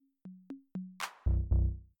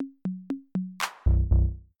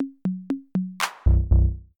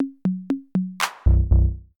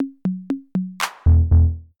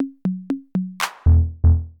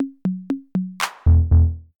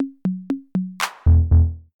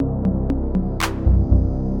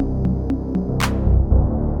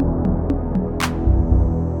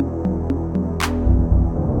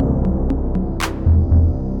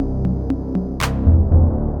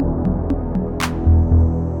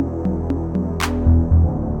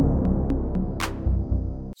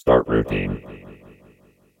Start routine.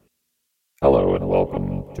 Hello and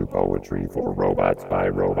welcome to Poetry for Robots by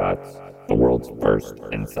Robots, the world's first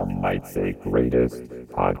and some might say greatest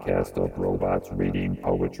podcast of robots reading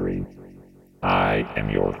poetry. I am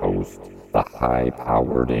your host, the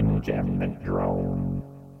high-powered enjambment drone.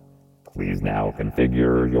 Please now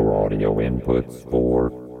configure your audio inputs for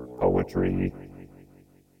poetry.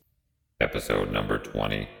 Episode number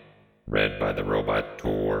 20, read by the robot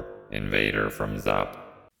Tor, invader from Zop.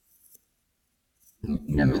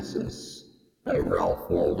 Nemesis by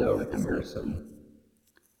Waldo, Emerson.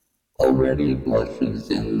 Already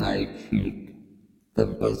blushes in thy cheek the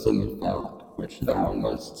bosom thought which thou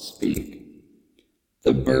must speak.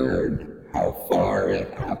 The bird, how far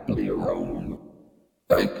it haply roam,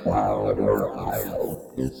 by cloud or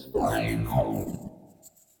isle is flying home.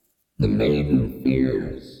 The maiden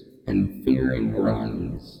fears, and fearing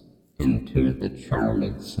runs into the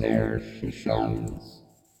charmed snares she shuns.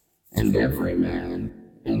 And every man,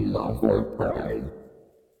 in love or pride,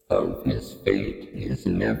 of his fate is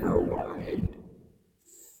never wide.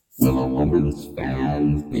 Will a woman's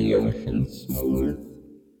fan the ocean smooth,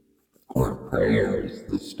 or prayers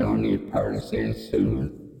the stony Parsee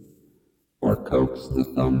soothe, or coax the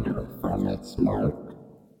thunder from its mark,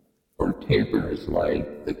 or tapers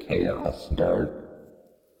light the chaos dark?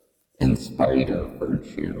 In spite of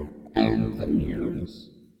virtue and the muse,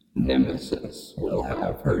 Nemesis will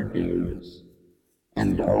have her dues,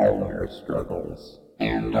 and all our struggles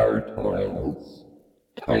and our toils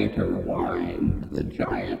tighter wind the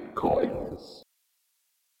giant coils.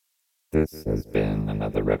 This has been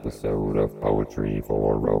another episode of Poetry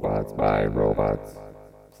for Robots by Robots.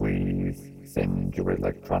 Please send your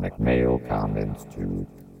electronic mail comments to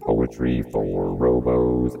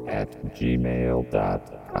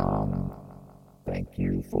poetryforrobos@gmail.com. Thank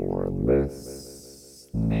you for listening.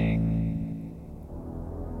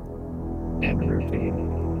 En routine.